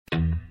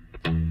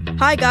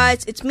Hi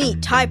guys, it's me,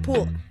 Ty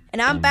Poole,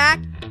 and I'm back,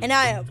 and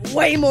I have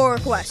way more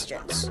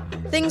questions.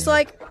 Things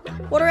like,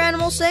 what are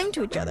animals saying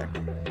to each other?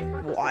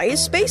 Why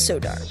is space so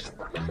dark?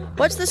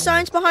 What's the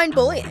science behind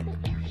bullying?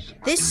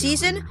 This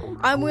season,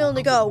 I'm willing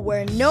to go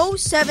where no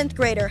 7th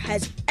grader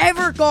has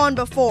ever gone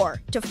before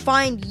to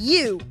find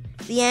you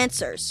the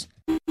answers.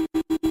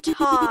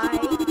 Ty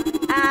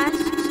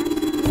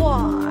asks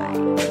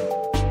why.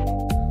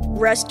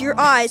 Rest your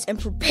eyes and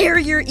prepare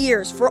your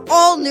ears for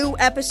all new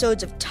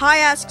episodes of Ty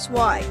Asks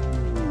Why.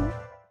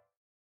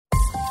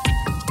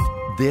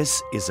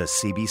 This is a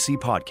CBC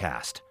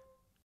podcast.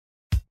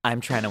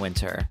 I'm Trina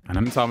Winter. And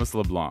I'm Thomas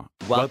LeBlanc.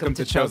 Welcome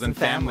to Chosen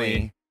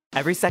Family.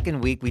 Every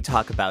second week, we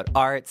talk about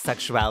art,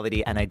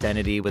 sexuality, and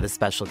identity with a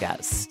special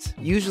guest.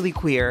 Usually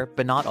queer,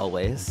 but not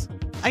always.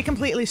 I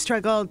completely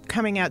struggled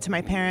coming out to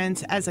my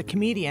parents as a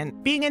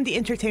comedian. Being in the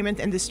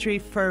entertainment industry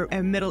for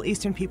Middle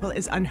Eastern people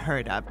is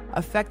unheard of.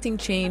 Affecting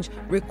change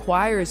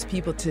requires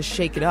people to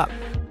shake it up.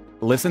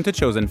 Listen to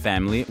Chosen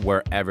Family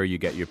wherever you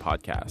get your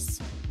podcasts.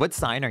 What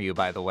sign are you,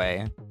 by the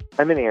way?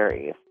 I'm an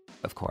Aries.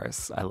 Of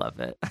course. I love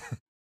it.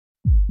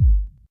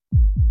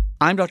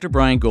 I'm Dr.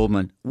 Brian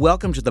Goldman.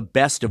 Welcome to the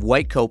best of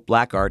White Coat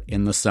Black Art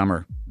in the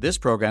summer. This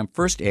program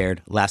first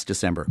aired last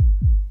December.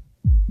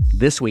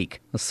 This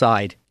week, a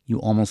side you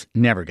almost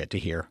never get to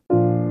hear.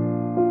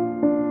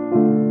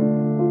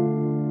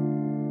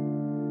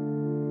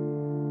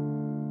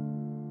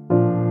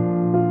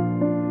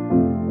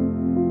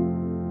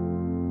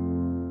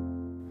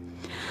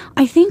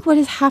 I think what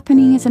is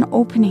happening is an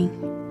opening.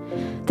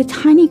 The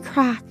tiny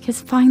crack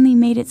has finally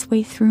made its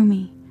way through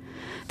me.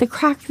 The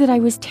crack that I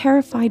was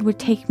terrified would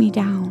take me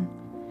down.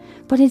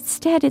 But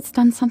instead, it's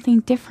done something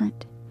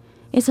different.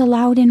 It's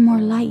allowed in more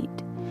light.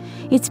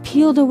 It's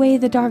peeled away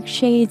the dark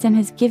shades and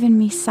has given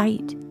me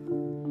sight.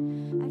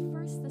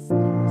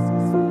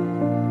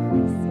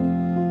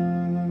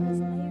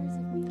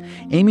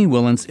 Amy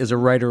Willans is a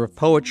writer of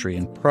poetry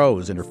and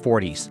prose in her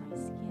 40s.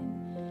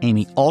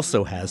 Amy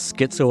also has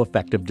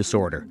schizoaffective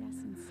disorder,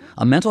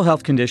 a mental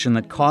health condition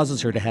that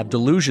causes her to have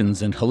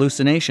delusions and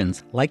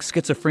hallucinations like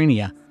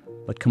schizophrenia,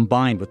 but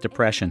combined with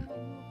depression.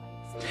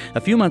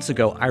 A few months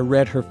ago, I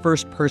read her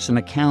first-person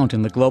account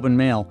in the Globe and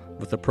Mail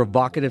with a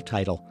provocative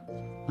title,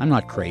 "I'm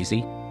not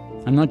crazy.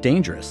 I'm not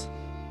dangerous.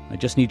 I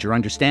just need your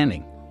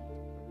understanding."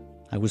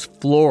 I was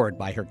floored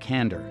by her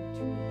candor.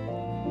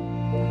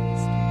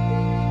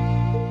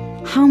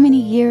 How many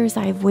years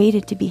I have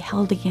waited to be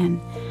held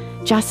again,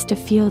 just to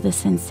feel the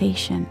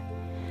sensation.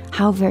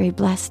 How very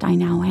blessed I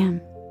now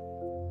am.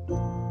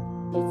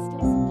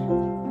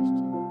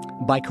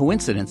 By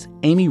coincidence,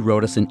 Amy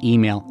wrote us an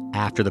email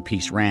after the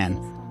piece ran,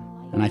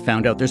 and I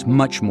found out there's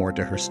much more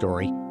to her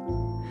story.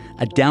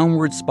 A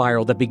downward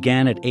spiral that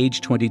began at age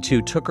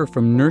 22 took her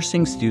from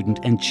nursing student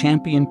and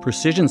champion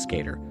precision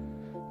skater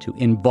to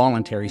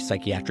involuntary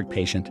psychiatric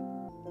patient.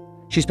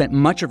 She spent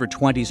much of her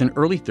 20s and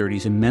early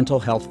 30s in mental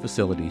health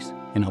facilities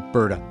in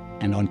Alberta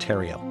and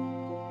Ontario.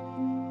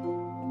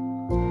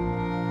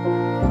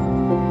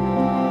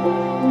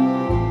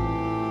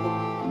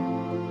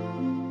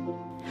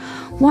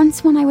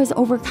 Once when I was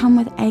overcome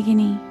with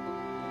agony,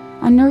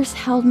 a nurse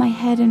held my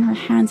head in her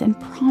hands and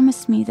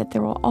promised me that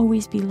there will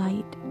always be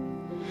light.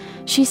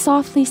 She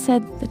softly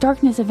said, "The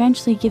darkness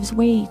eventually gives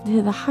way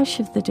to the hush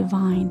of the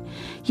divine.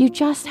 You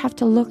just have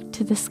to look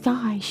to the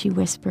sky," she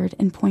whispered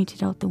and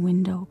pointed out the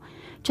window.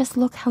 "Just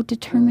look how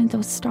determined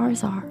those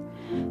stars are,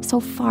 so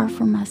far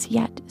from us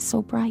yet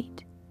so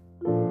bright."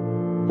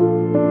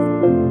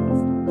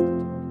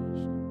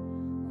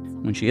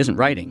 When she isn't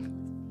writing,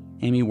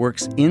 Amy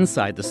works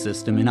inside the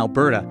system in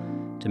Alberta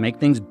to make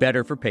things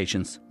better for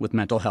patients with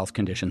mental health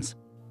conditions.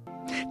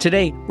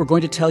 Today, we're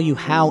going to tell you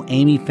how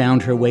Amy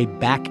found her way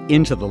back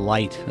into the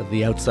light of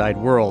the outside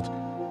world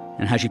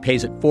and how she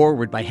pays it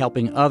forward by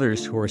helping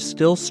others who are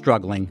still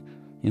struggling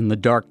in the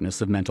darkness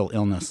of mental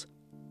illness.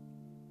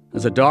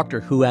 As a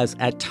doctor who has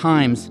at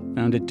times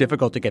found it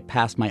difficult to get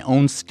past my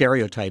own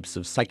stereotypes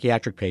of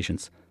psychiatric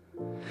patients,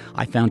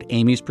 I found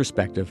Amy's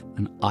perspective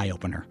an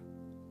eye-opener.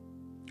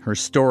 Her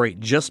story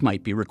just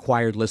might be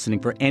required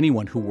listening for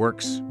anyone who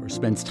works or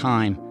spends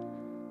time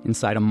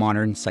inside a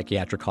modern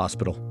psychiatric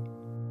hospital.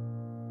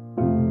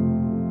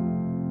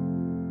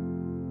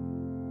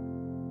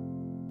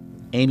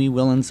 Amy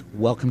Willans,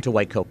 welcome to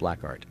White Coat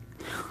Black Art.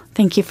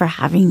 Thank you for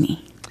having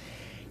me.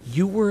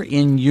 You were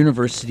in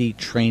university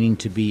training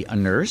to be a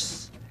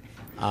nurse.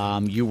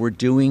 You were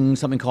doing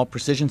something called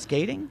precision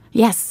skating?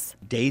 Yes.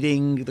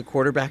 Dating the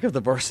quarterback of the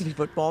varsity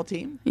football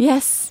team?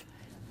 Yes.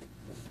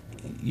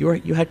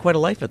 You had quite a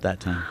life at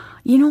that time.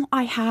 You know,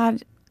 I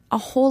had a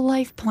whole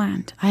life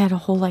planned.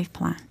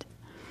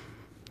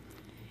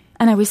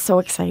 And I was so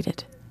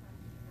excited.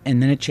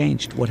 And then it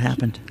changed. What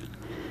happened?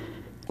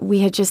 We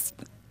had just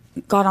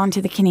got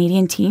onto the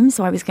Canadian team,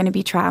 so I was going to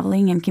be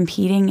traveling and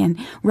competing and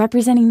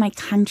representing my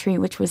country,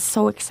 which was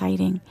so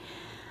exciting.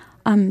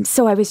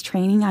 So I was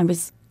training. I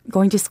was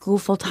going to school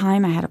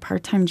full-time. I had a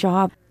part-time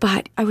job.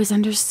 But I was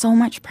under so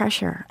much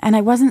pressure. And I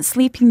wasn't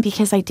sleeping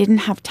because I didn't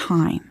have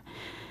time.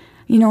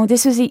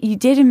 this was it you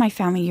did in my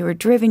family. You were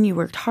driven, you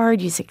worked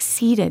hard, you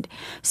succeeded.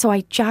 So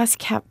I just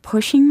kept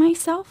pushing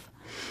myself.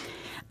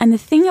 And the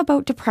thing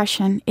about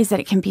depression is that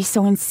it can be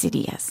so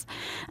insidious.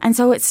 And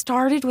so it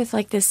started with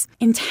like this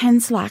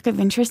intense lack of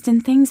interest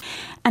in things.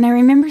 And I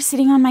remember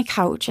sitting on my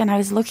couch and I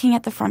was looking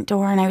at the front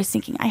door and I was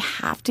thinking, I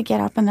have to get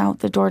up and out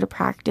the door to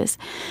practice.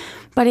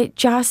 But it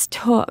just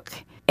took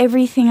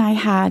everything I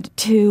had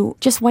to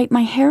just wipe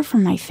my hair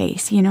from my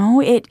face,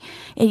 It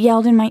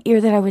yelled in my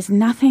ear that I was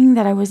nothing,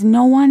 that I was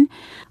no one.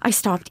 I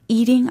stopped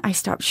eating. I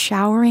stopped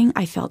showering.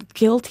 I felt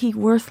guilty,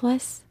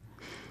 worthless.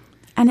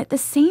 And at the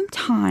same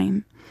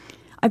time,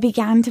 I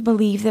began to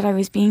believe that I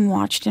was being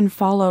watched and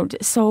followed.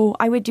 So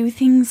I would do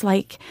things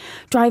like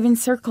drive in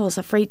circles,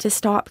 afraid to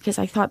stop because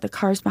I thought the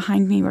cars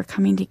behind me were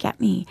coming to get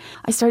me.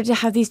 I started to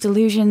have these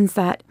delusions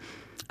that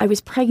I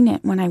was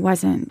pregnant when I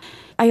wasn't.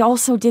 I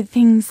also did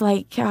things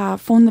like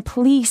phone the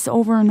police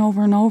over and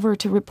over and over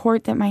to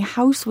report that my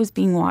house was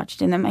being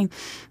watched and that my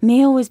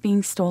mail was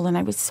being stolen.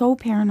 I was so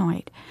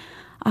paranoid.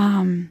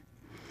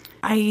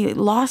 I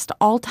lost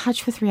all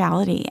touch with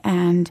reality,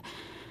 and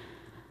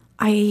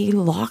I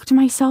locked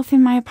myself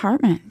in my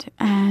apartment,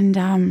 and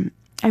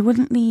I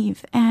wouldn't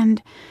leave.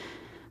 And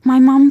my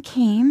mom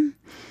came,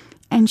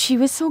 and she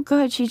was so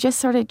good. She just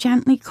sort of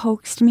gently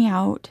coaxed me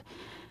out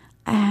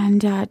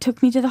and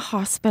took me to the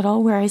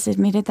hospital where I was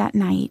admitted that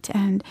night.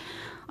 And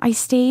I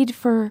stayed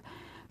for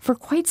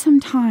quite some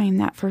time,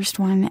 that first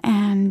one,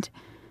 and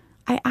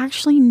I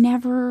actually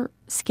never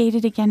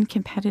skated again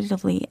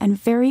competitively. And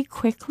very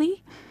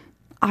quickly,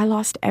 I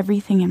lost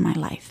everything in my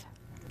life.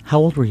 How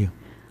old were you?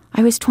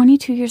 I was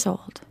 22 years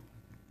old.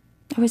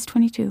 I was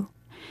 22.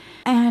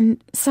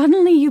 And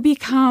suddenly you're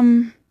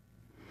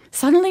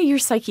a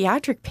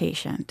psychiatric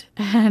patient.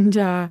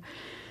 And,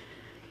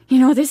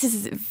 this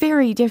is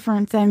very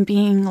different than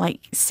being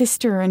like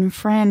sister and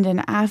friend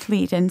and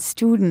athlete and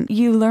student.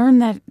 You learn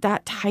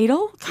that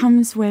title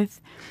comes with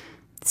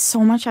so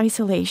much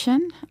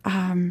isolation.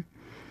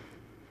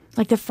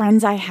 Like the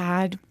friends I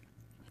had,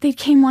 they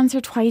came once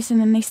or twice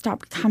and then they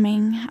stopped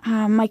coming.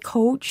 My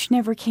coach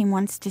never came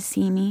once to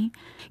see me.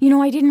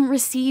 I didn't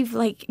receive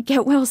like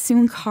get well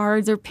soon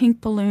cards or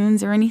pink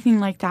balloons or anything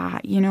like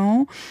that,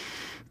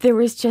 There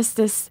was just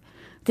this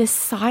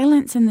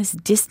silence and this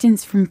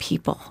distance from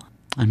people.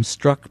 I'm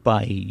struck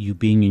by you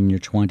being in your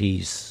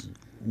 20s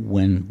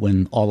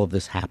when all of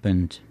this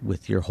happened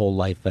with your whole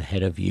life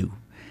ahead of you.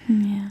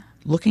 Yeah.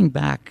 Looking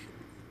back,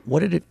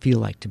 what did it feel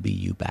like to be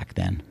you back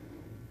then?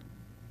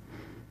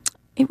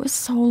 It was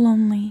so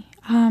lonely.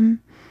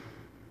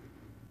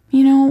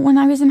 When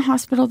I was in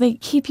hospital, they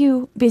keep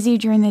you busy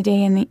during the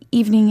day and the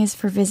evening is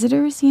for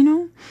visitors,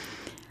 And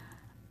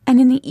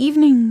in the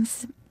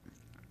evenings,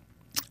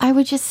 I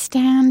would just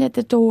stand at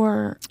the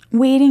door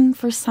waiting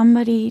for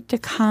somebody to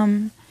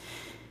come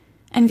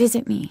and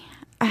visit me.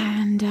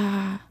 And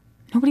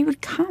nobody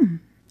would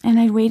come. And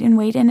I'd wait and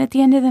wait. And at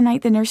the end of the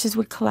night, the nurses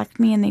would collect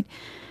me and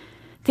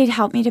they'd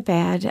help me to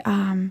bed.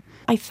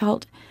 I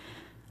felt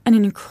an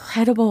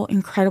incredible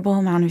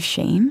amount of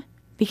shame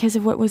because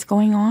of what was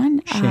going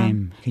on.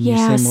 Shame. Can you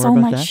say more about that? Yeah, so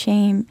much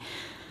shame.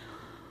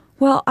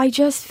 Well, I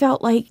just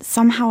felt like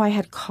somehow I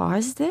had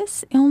caused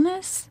this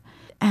illness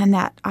and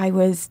that I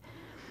was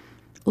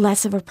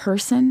less of a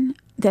person,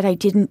 that I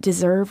didn't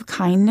deserve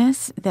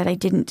kindness, that I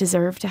didn't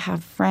deserve to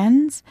have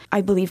friends.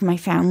 I believed my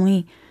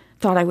family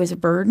thought I was a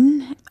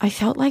burden. I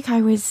felt like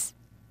I was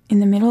in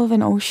the middle of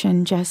an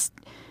ocean just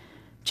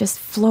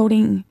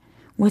floating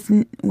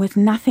with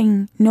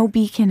nothing, no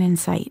beacon in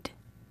sight.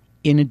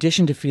 In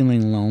addition to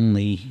feeling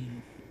lonely,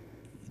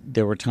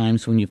 there were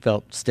times when you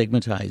felt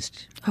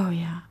stigmatized. Oh,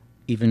 yeah.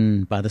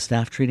 Even by the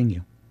staff treating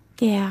you.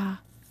 Yeah.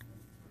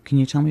 Can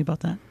you tell me about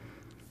that?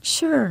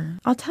 Sure.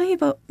 I'll tell you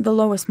about the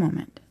lowest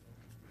moment.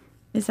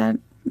 Is that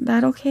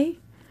okay?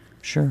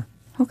 Sure.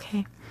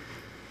 Okay.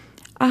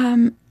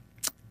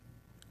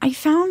 I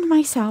found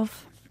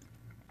myself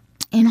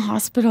in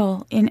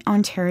hospital in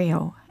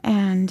Ontario,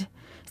 and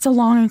it's a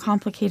long and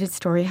complicated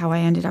story how I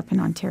ended up in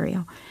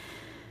Ontario.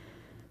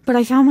 But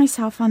I found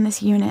myself on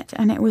this unit,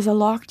 and it was a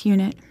locked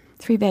unit,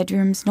 3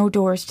 bedrooms, no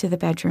doors to the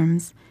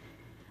bedrooms,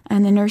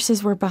 and the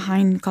nurses were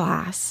behind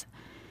glass.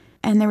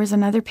 And there was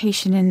another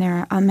patient in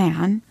there, a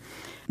man.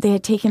 They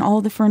had taken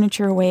all the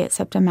furniture away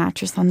except a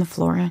mattress on the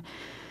floor.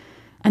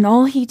 And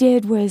all he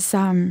did was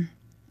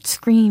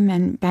scream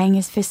and bang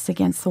his fists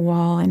against the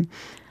wall. And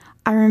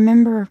I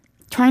remember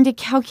trying to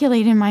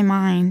calculate in my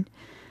mind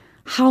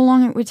how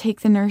long it would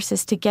take the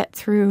nurses to get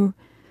through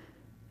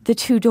the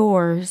 2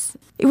 doors.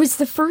 It was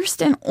the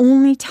first and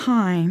only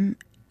time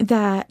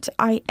that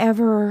I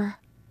ever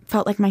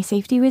felt like my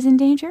safety was in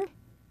danger.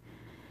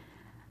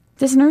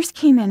 This nurse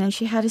came in and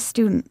she had a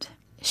student.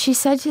 She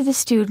said to the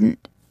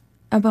student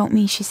about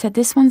me, she said,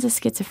 "This one's a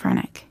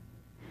schizophrenic."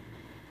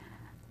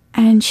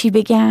 And she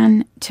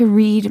began to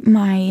read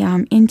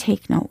my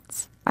intake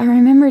notes. I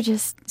remember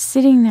just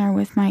sitting there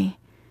with my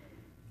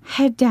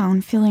head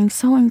down, feeling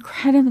so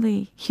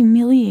incredibly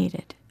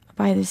humiliated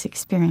by this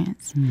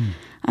experience.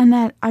 And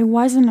that I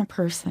wasn't a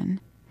person.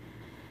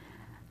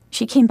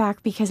 She came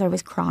back because I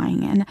was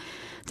crying. And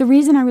the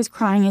reason I was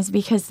crying is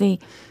because they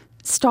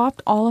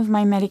stopped all of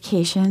my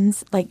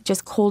medications, like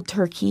just cold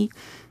turkey.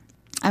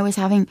 I was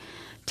having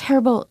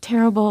terrible,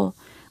 terrible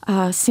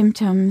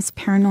symptoms,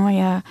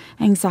 paranoia,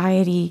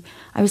 anxiety.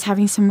 I was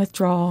having some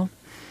withdrawal.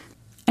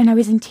 And I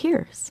was in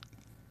tears.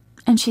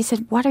 And she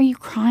said, "What are you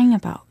crying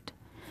about?"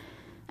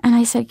 And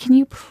I said, "Can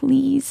you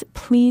please,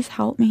 please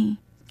help me?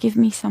 Give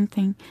me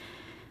something."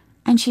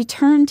 And she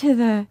turned to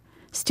the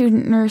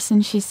student nurse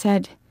and she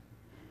said,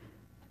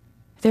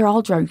 "They're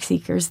all drug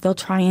seekers. They'll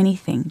try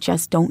anything.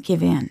 Just don't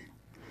give in."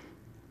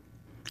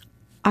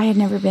 I'd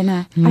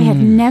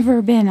never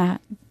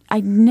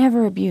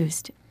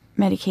abused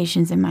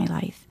medications in my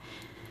life.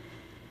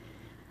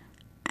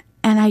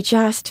 And I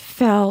just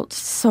felt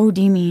so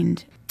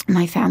demeaned.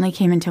 My family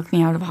came and took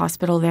me out of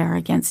hospital there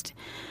against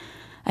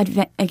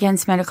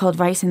medical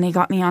advice, and they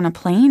got me on a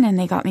plane and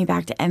they got me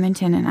back to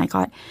Edmonton, and I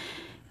got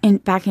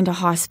back into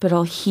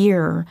hospital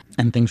here.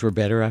 And things were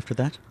better after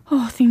that?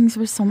 Oh, things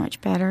were so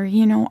much better.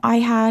 You know, I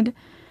had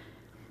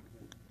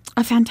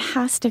a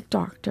fantastic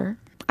doctor.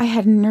 I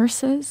had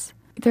nurses.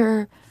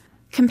 Their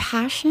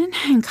compassion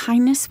and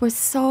kindness was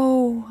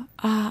so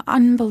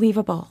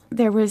unbelievable.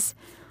 There was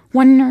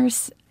one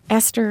nurse,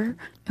 Esther,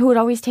 who would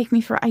always take me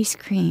for ice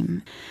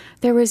cream.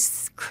 There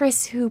was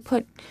Chris, who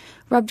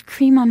rubbed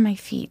cream on my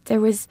feet.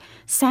 There was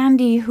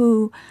Sandy,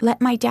 who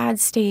let my dad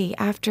stay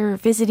after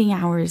visiting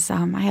hours.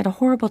 I had a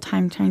horrible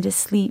time trying to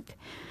sleep.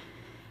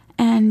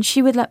 And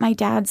she would let my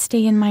dad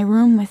stay in my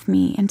room with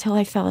me until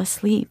I fell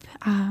asleep.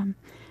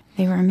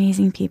 They were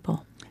amazing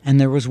people. And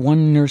there was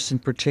one nurse in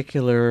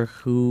particular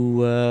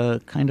who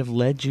kind of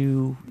led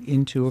you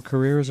into a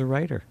career as a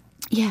writer.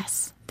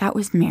 Yes, that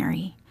was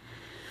Mary.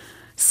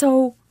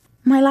 So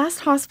my last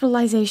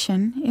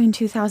hospitalization in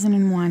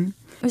 2001,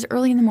 it was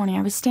early in the morning.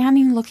 I was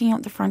standing looking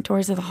out the front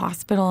doors of the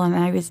hospital, and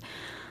I was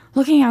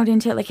looking out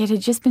into it like it had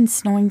just been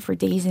snowing for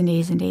days and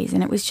days and days,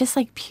 and it was just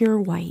like pure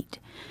white.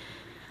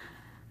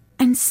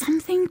 And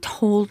something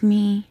told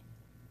me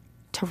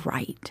to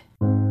write.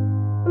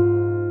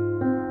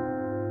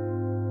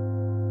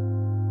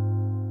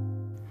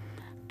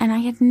 And I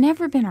had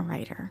never been a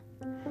writer.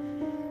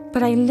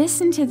 But I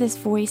listened to this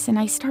voice and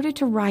I started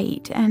to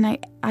write. And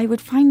I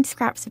would find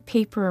scraps of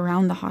paper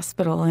around the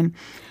hospital and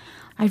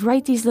I'd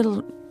write these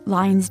little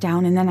lines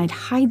down and then I'd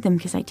hide them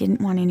because I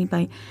didn't want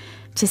anybody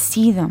to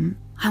see them.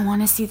 I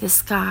want to see the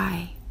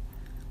sky.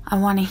 I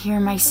want to hear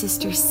my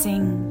sister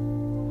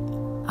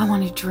sing. I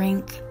want to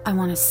drink. I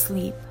want to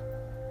sleep.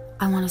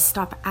 I want to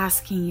stop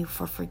asking you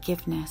for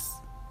forgiveness.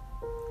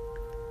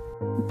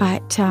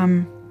 But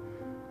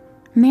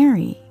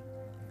Mary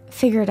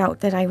figured out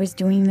that I was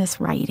doing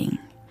this writing.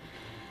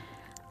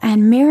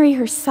 And Mary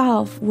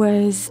herself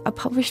was a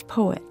published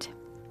poet.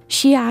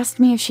 She asked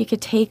me if she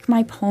could take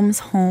my poems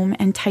home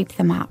and type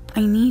them up.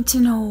 I need to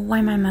know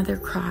why my mother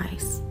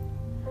cries.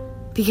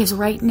 Because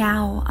right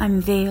now I'm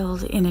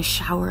veiled in a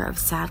shower of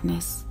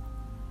sadness,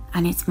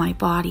 and it's my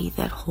body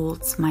that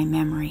holds my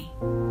memory.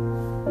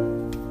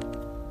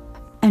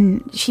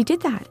 And she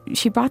did that.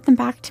 She brought them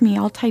back to me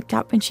all typed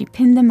up, and she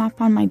pinned them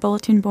up on my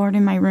bulletin board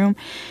in my room,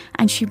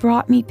 and she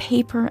brought me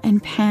paper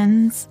and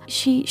pens.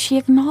 She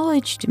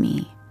acknowledged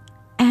me.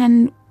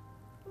 And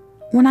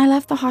when I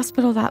left the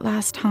hospital that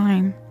last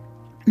time,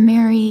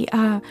 Mary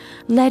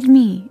led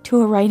me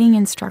to a writing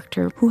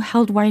instructor who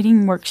held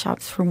writing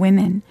workshops for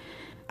women.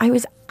 I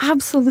was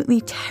absolutely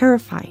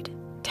terrified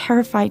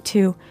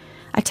to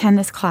attend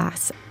this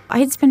class. I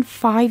had spent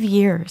 5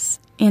 years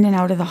in and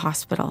out of the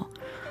hospital.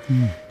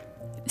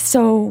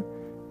 So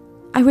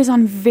I was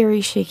on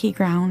very shaky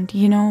ground,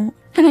 you know.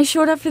 And I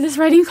showed up for this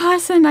writing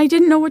class and I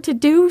didn't know what to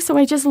do. So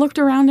I just looked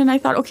around and I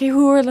thought, okay,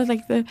 who are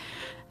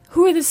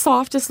the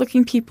softest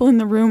looking people in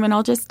the room? And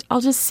I'll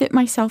just sit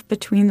myself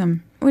between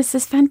them. It was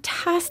this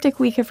fantastic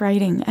week of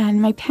writing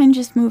and my pen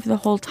just moved the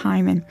whole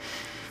time. And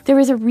there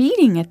was a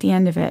reading at the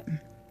end of it.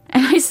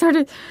 And I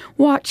started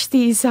watch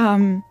these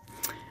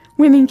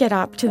women get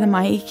up to the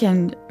mic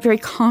and very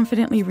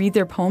confidently read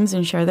their poems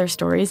and share their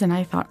stories. And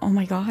I thought, oh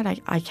my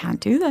God, I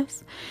can't do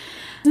this.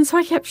 And so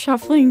I kept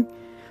shuffling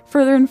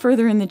further and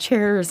further in the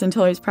chairs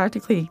until I was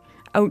practically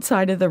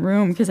outside of the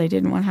room because I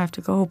didn't want to have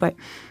to go. But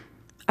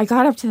I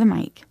got up to the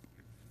mic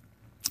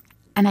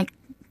and I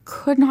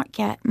could not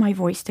get my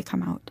voice to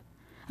come out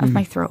of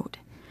my throat.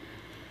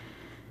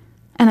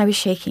 And I was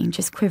shaking,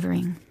 just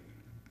quivering.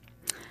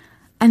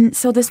 And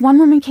so this one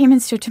woman came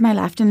and stood to my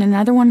left and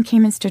another one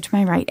came and stood to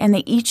my right. And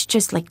they each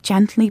just like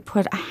gently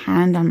put a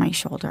hand on my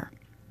shoulder.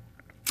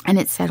 And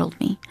it settled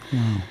me.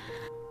 Wow.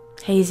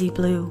 Hazy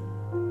blue.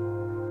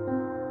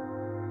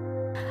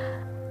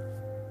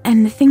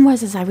 And the thing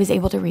was I was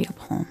able to read a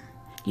poem.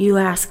 You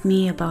ask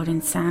me about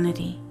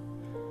insanity.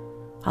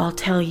 I'll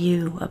tell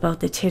you about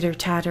the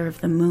titter-tatter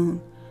of the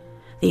moon.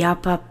 The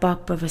up, up,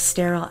 up of a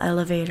sterile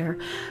elevator.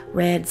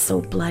 Red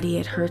so bloody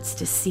it hurts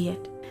to see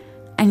it.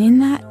 And in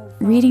that,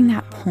 reading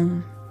that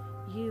poem,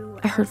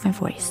 I heard my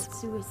voice.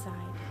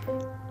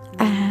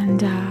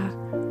 And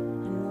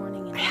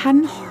I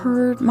hadn't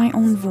heard my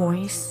own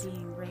voice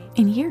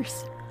in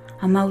years.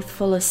 A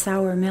mouthful of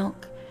sour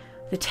milk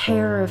The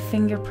terror of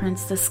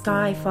fingerprints, the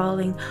sky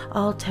falling,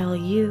 I'll tell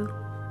you.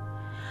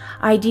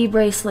 ID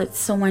bracelets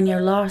so when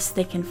you're lost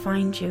they can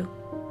find you.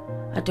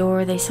 A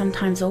door they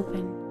sometimes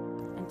open.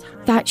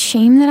 That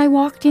shame that I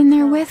walked in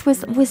there with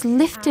was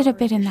lifted a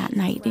bit in that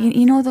night.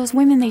 You know, those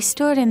women, they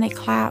stood and they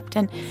clapped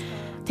and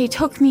they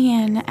took me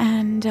in,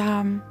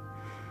 and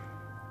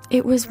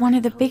it was one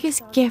of the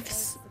biggest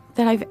gifts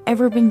that I've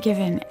ever been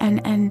given,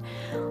 and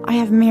I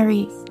have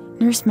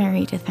Nurse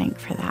Mary to thank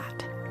for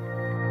that.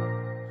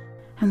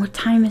 And what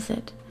time is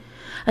it?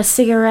 A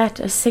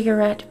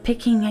cigarette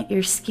picking at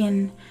your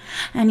skin,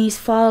 and he's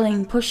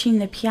falling, pushing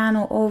the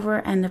piano over,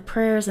 and the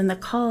prayers and the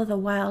call of the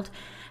wild,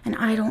 and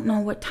I don't know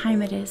what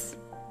time it is.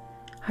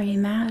 Are you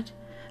mad?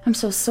 I'm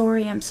so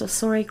sorry,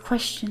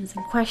 questions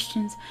and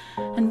questions,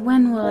 and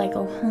when will I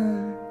go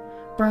home?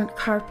 Burnt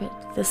carpet,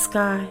 the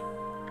sky,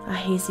 a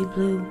hazy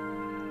blue.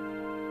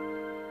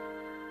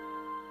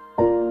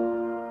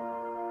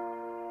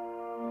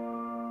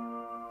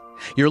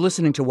 You're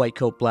listening to White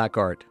Coat Black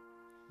Art.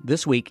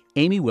 This week,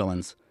 Amy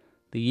Willans,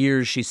 the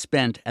years she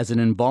spent as an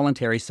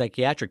involuntary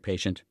psychiatric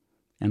patient,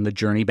 and the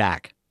journey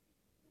back.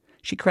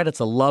 She credits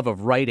a love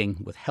of writing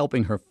with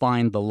helping her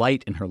find the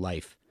light in her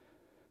life.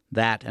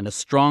 That and a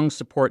strong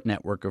support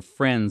network of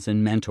friends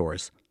and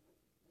mentors.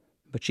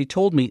 But she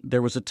told me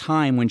there was a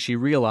time when she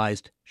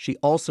realized she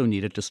also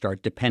needed to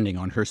start depending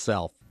on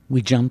herself.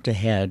 We jumped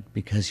ahead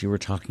because you were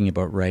talking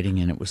about writing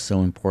and it was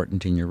so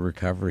important in your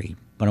recovery.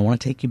 But I want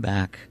to take you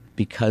back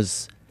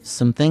because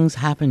some things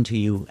happened to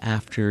you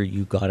after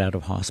you got out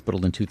of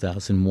hospital in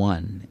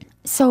 2001.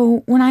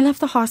 So when I left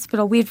the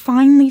hospital, we had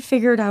finally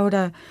figured out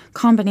a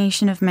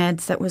combination of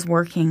meds that was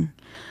working.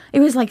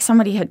 It was like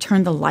somebody had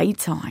turned the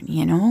lights on,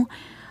 you know?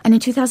 And in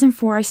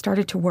 2004, I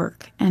started to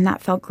work, and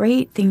that felt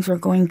great. Things were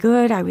going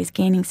good. I was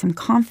gaining some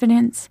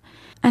confidence.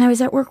 And I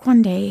was at work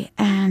one day,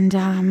 and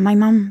my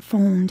mom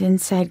phoned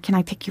and said, "Can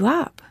I pick you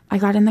up?" I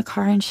got in the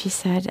car, and she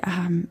said,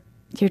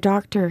 "Your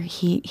doctor,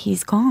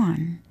 he's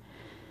gone."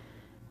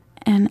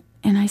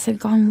 And I said,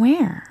 "Gone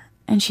where?"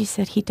 And she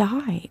said, "He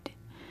died."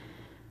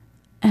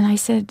 And I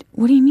said,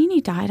 "What do you mean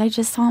he died? I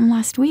just saw him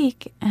last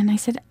week." And I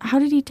said, "How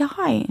did he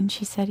die?" And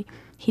she said,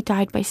 "He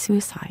died by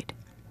suicide."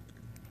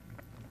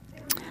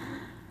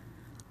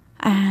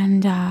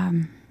 And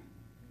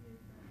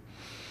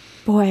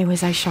boy,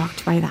 was I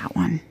shocked by that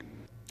one.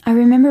 I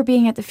remember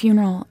being at the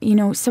funeral, you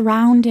know,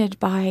 surrounded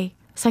by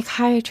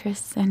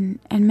psychiatrists and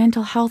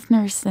mental health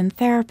nurses and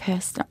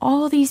therapists, and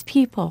all these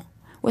people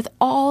with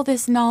all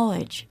this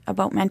knowledge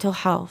about mental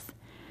health.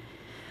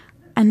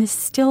 And this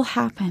still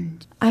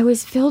happened. I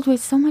was filled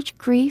with so much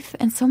grief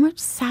and so much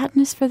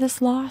sadness for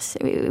this loss.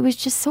 It was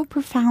just so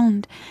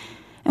profound.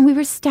 And we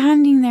were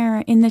standing there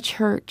in the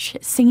church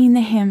singing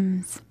the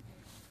hymns.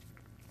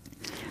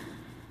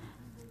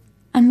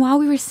 And while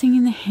we were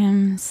singing the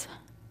hymns,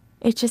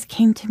 it just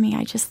came to me.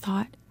 I just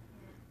thought,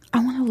 I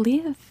want to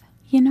live,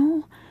 you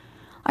know?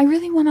 I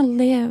really want to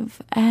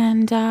live.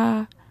 And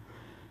I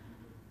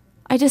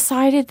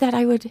decided that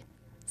I would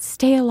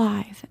stay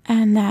alive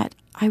and that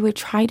I would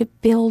try to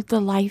build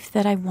the life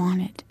that I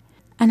wanted.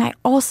 And I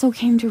also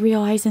came to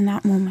realize in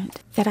that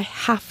moment that I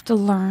have to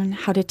learn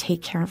how to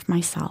take care of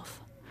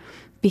myself,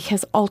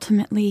 because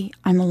ultimately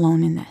I'm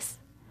alone in this.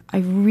 I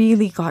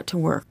really got to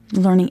work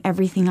learning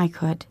everything I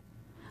could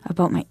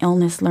about my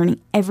illness,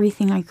 learning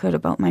everything I could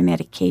about my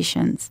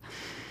medications.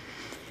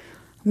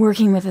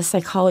 Working with a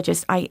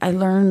psychologist, I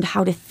learned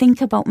how to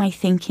think about my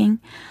thinking,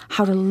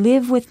 how to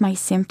live with my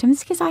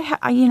symptoms, because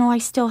I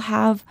still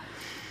have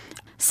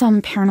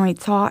some paranoid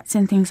thoughts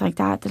and things like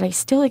that I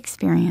still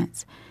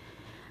experience.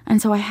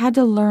 And so I had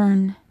to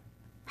learn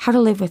how to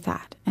live with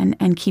that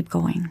and keep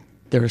going.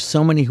 There are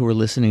so many who are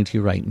listening to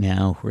you right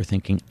now who are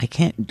thinking, I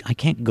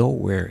can't go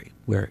where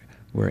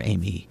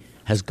Amy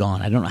has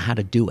gone. I don't know how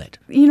to do it.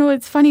 You know,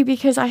 it's funny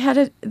because I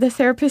had the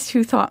therapist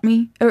who taught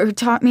me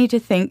to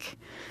think.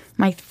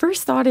 My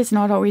first thought is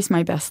not always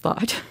my best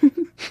thought.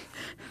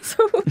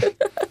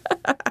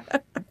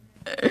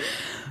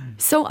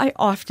 So I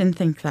often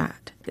think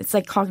that. It's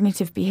like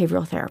cognitive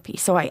behavioral therapy.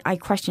 So I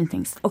question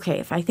things. Okay,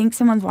 if I think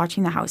someone's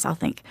watching the house, I'll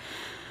think,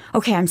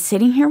 okay, I'm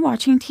sitting here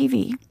watching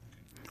TV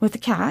with a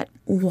cat.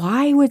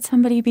 Why would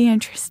somebody be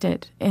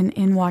interested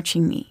in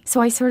watching me?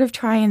 So I sort of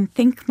try and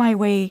think my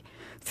way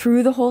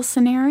through the whole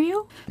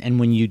scenario. And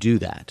when you do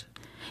that,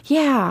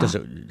 yeah,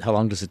 how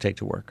long does it take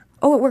to work?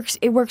 Oh,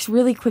 it works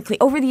really quickly.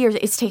 Over the years,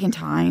 it's taken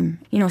time,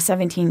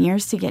 17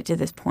 years to get to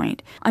this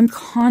point. I'm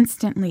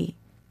constantly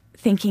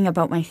thinking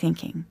about my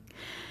thinking.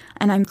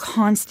 And I'm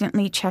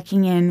constantly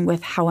checking in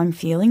with how I'm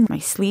feeling, my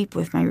sleep,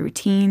 with my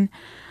routine.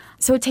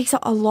 So it takes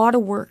a lot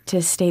of work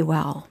to stay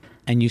well.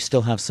 And you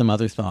still have some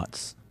other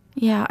thoughts?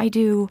 Yeah, I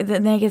do. The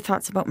negative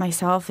thoughts about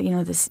myself,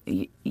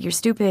 you're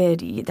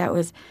stupid, that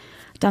was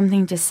a dumb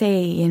thing to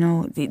say,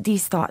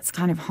 these thoughts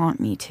kind of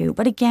haunt me too.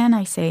 But again,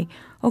 I say,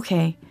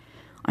 okay,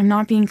 I'm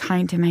not being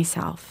kind to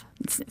myself.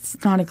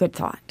 It's not a good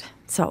thought.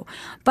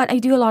 But I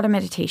do a lot of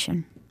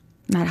meditation.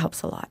 And that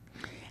helps a lot.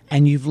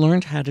 And you've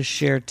learned how to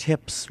share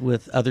tips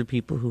with other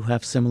people who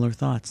have similar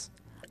thoughts.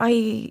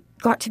 I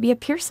got to be a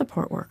peer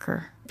support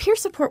worker. peer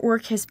support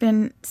work has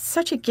been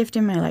such a gift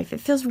in my life.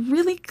 It feels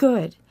really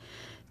good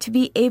to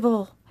be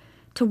able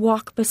to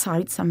walk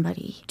beside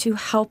somebody, to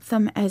help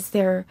them as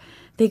they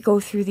go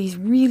through these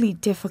really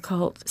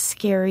difficult,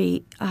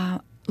 scary,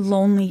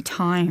 lonely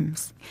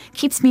times.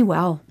 Keeps me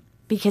well,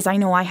 because I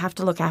know I have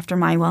to look after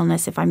my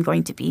wellness if I'm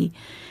going to be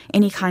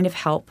any kind of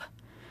help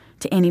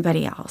to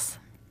anybody else.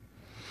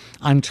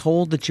 I'm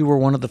told that you were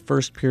one of the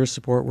first peer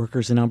support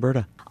workers in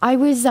Alberta. I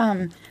was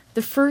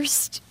the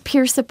first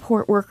peer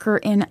support worker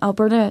in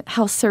Alberta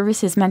Health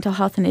Services Mental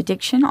Health and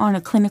Addiction on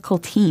a clinical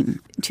team.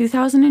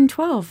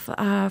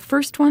 2012,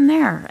 first one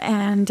there.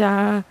 And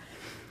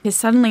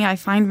suddenly I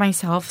find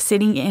myself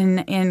sitting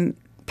in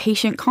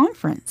patient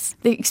conference.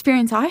 The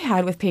experience I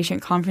had with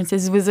patient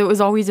conferences was it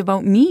was always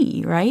about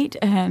me, right?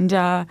 And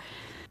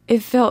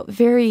it felt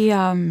very...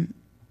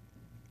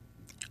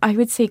 I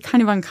would say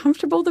kind of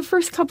uncomfortable the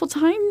first couple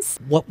times.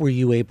 What were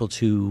you able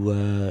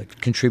to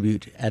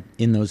contribute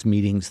in those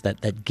meetings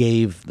that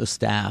gave the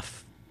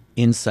staff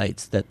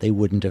insights that they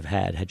wouldn't have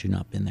had you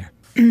not been there?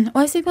 Well,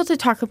 I was able to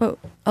talk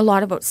a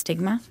lot about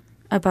stigma,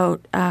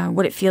 about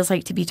what it feels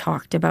like to be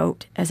talked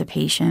about as a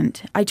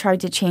patient. I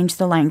tried to change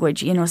the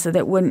language, so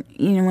that when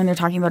they're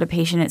talking about a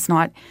patient, it's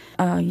not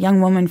a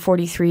young woman,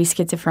 43,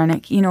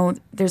 schizophrenic.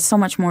 There's so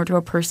much more to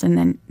a person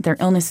than their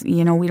illness.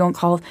 We don't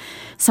call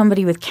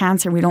somebody with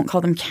cancer, we don't call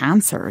them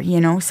cancer,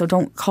 so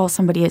don't call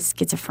somebody as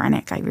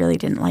schizophrenic. I really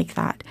didn't like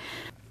that.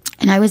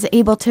 And I was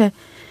able to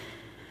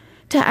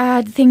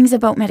add things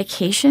about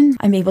medication.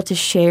 I'm able to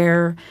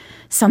share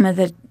some of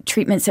the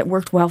treatments that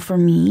worked well for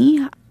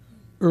me.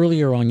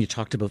 Earlier on, you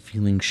talked about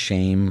feeling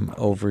shame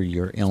over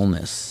your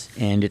illness,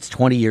 and it's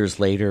 20 years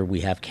later. We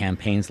have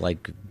campaigns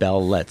like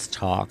Bell Let's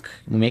Talk.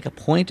 We make a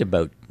point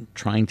about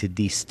trying to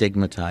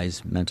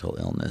destigmatize mental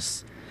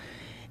illness,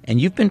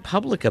 and you've been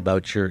public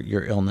about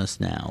your illness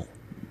now.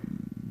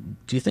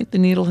 Do you think the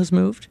needle has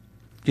moved?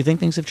 Do you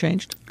think things have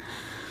changed?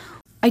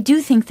 I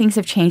do think things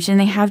have changed, and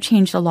they have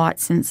changed a lot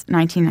since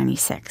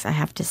 1996, I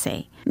have to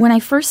say. When I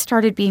first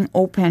started being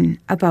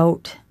open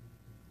about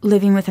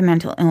living with a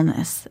mental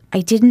illness, I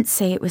didn't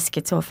say it was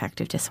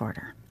schizoaffective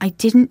disorder. I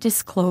didn't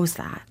disclose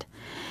that.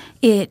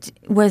 It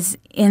was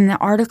in the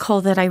article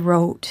that I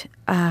wrote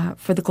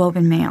for the Globe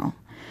and Mail,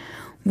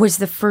 was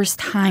the first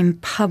time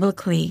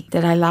publicly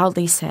that I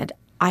loudly said,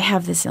 I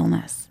have this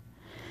illness.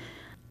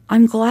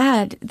 I'm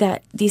glad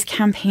that these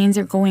campaigns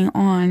are going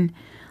on.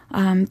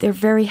 They're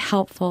very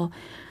helpful.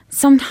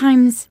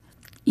 Sometimes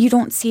you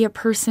don't see a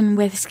person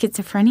with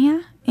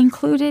schizophrenia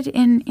included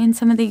in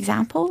some of the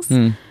examples.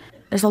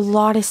 There's a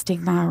lot of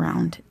stigma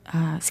around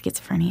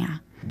schizophrenia.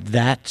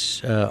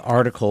 That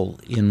article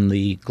in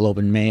the Globe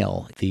and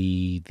Mail,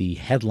 the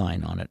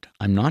headline on it,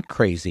 I'm not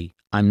crazy,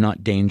 I'm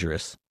not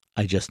dangerous,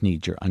 I just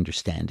need your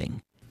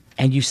understanding.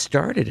 And you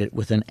started it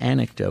with an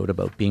anecdote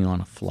about being on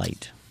a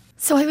flight.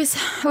 So I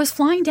was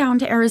flying down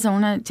to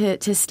Arizona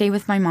to stay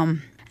with my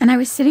mom. And I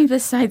was sitting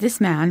beside this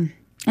man,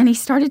 and he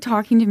started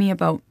talking to me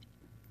about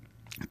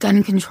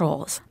gun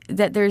controls,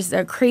 that there's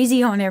a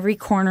crazy on every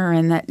corner,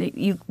 and that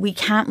we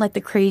can't let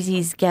the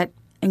crazies get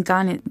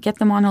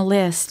them on a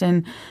list,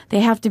 and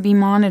they have to be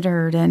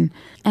monitored. And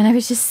I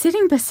was just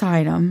sitting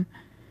beside him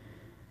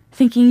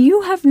thinking,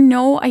 you have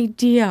no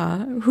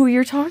idea who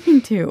you're talking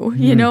to,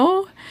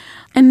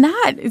 And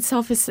that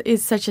itself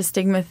is such a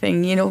stigma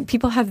thing.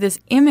 People have this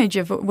image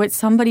of what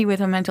somebody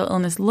with a mental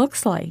illness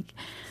looks like.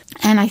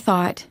 And I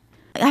thought,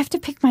 I have to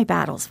pick my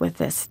battles with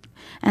this.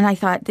 And I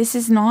thought, this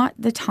is not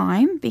the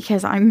time,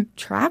 because I'm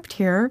trapped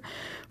here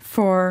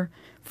for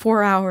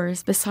 4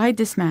 hours beside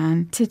this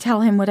man to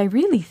tell him what I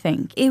really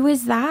think. It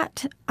was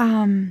that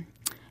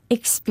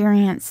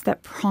experience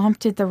that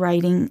prompted the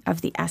writing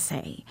of the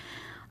essay.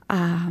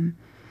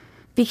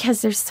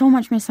 Because there's so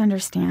much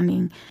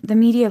misunderstanding. The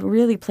media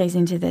really plays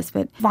into this,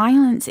 but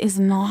violence is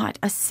not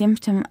a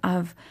symptom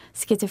of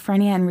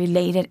schizophrenia and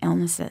related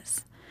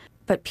illnesses.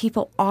 But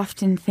people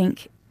often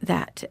think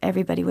that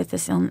everybody with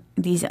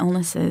these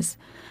illnesses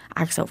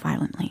acts out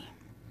violently.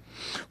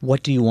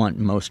 What do you want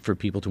most for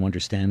people to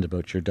understand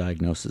about your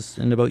diagnosis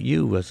and about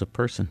you as a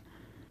person?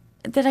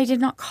 That I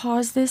did not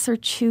cause this or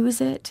choose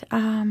it.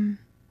 That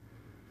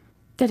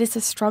it's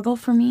a struggle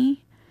for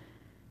me.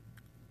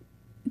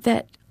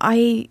 That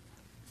let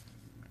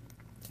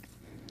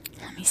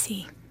me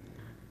see.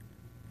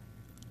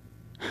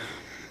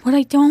 What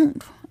I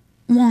don't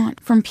want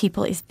from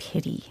people is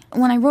pity.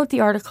 When I wrote the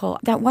article,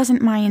 that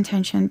wasn't my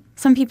intention.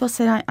 Some people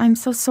said, I'm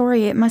so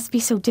sorry, it must be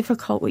so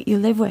difficult what you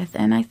live with.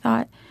 And I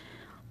thought,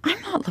 I'm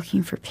not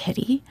looking for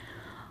pity.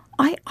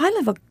 I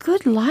live a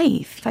good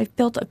life. I've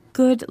built a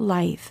good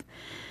life.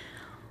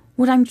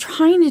 What I'm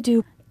trying to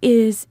do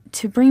is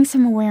to bring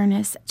some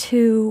awareness,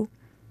 to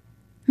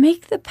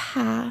make the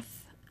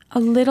path a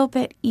little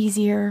bit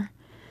easier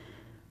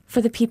for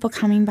the people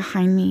coming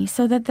behind me,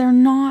 so that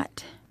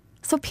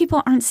so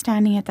people aren't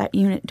standing at that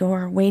unit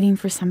door waiting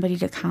for somebody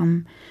to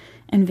come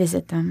and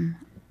visit them.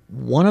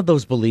 One of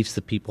those beliefs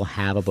that people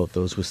have about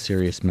those with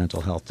serious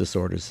mental health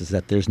disorders is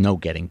that there's no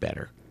getting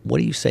better. What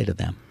do you say to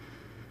them?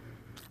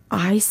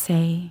 I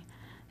say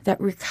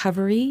that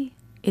recovery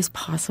is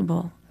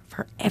possible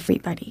for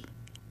everybody.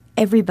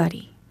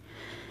 Everybody.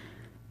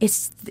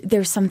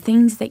 There's some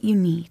things that you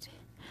need.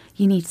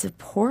 You need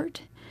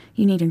support.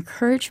 You need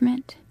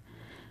encouragement.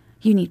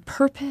 You need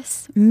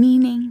purpose,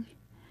 meaning.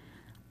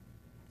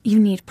 You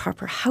need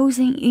proper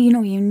housing.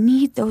 You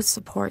need those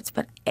supports,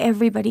 but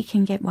everybody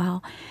can get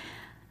well.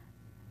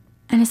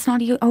 And it's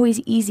not always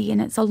easy, and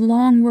it's a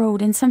long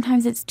road, and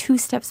sometimes it's 2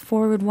 steps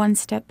forward, 1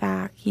 step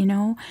back,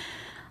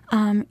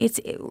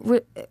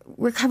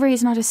 recovery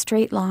is not a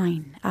straight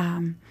line.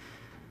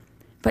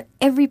 But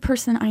every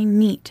person I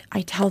meet,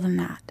 I tell them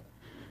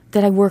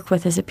that I work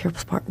with as a peer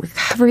support.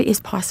 Recovery is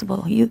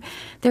possible.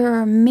 There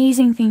are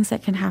amazing things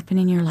that can happen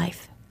in your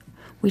life.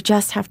 We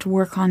just have to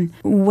work on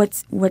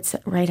what's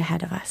right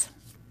ahead of us.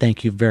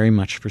 Thank you very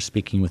much for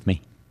speaking with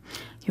me.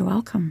 You're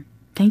welcome.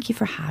 Thank you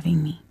for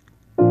having me.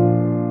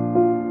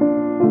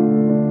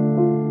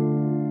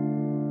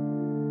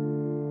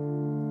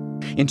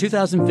 In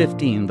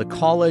 2015, the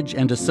College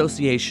and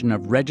Association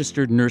of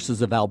Registered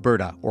Nurses of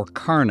Alberta, or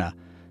CARNA,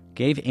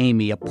 gave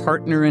Amy a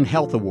Partner in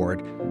Health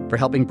Award for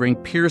helping bring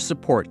peer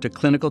support to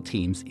clinical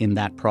teams in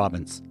that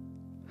province.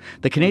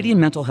 The Canadian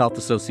Mental Health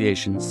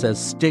Association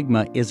says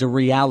stigma is a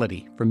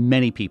reality for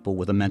many people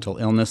with a mental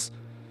illness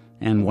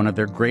and one of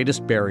their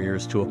greatest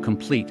barriers to a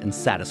complete and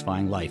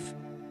satisfying life.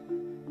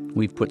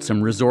 We've put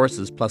some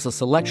resources plus a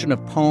selection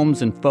of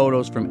poems and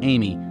photos from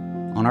Amy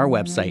on our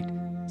website,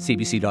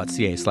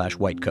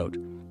 cbc.ca/whitecoat.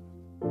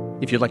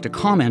 If you'd like to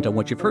comment on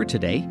what you've heard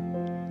today,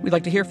 we'd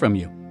like to hear from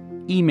you.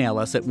 Email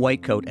us at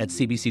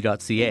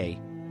whitecoat@cbc.ca.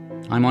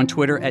 I'm on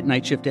Twitter at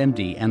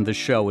NightShiftMD, and the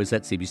show is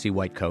at CBC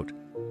Whitecoat.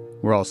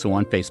 We're also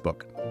on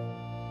Facebook.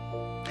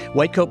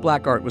 Whitecoat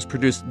Black Art was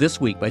produced this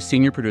week by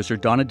senior producer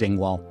Donna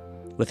Dingwall,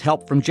 with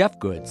help from Jeff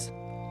Goods,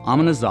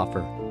 Amina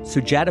Zafar,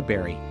 Sujata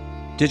Berry,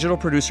 digital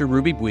producer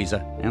Ruby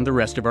Buiza, and the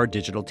rest of our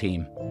digital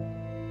team.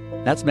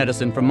 That's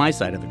medicine from my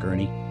side of the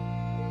gurney.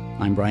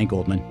 I'm Brian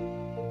Goldman.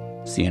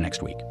 See you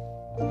next week.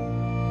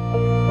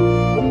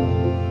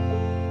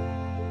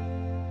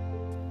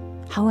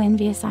 How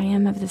envious I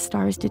am of the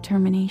star's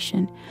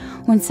determination,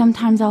 when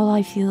sometimes all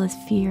I feel is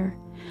fear,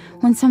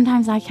 when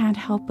sometimes I can't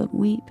help but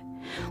weep,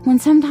 when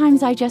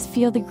sometimes I just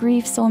feel the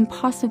grief so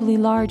impossibly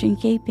large and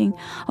gaping,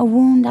 a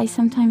wound I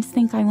sometimes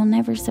think I will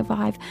never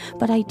survive,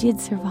 but I did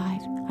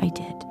survive, I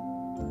did.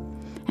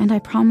 And I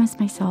promise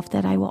myself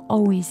that I will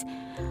always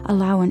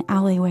allow an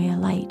alleyway a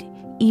light,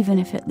 even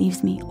if it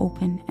leaves me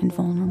open and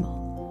vulnerable.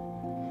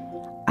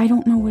 I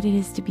don't know what it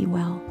is to be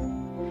well.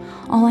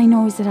 All I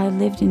know is that I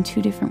lived in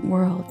 2 different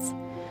worlds,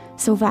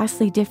 so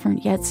vastly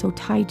different yet so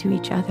tied to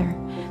each other,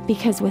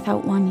 because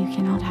without one you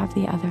cannot have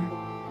the other.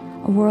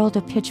 A world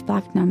of pitch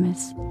black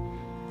numbness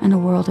and a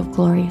world of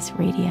glorious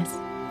radius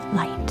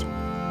light.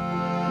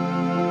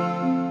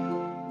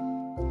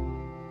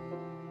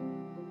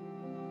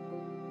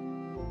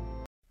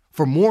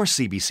 For more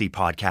CBC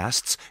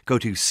podcasts, go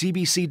to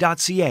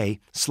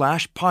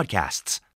cbc.ca/podcasts.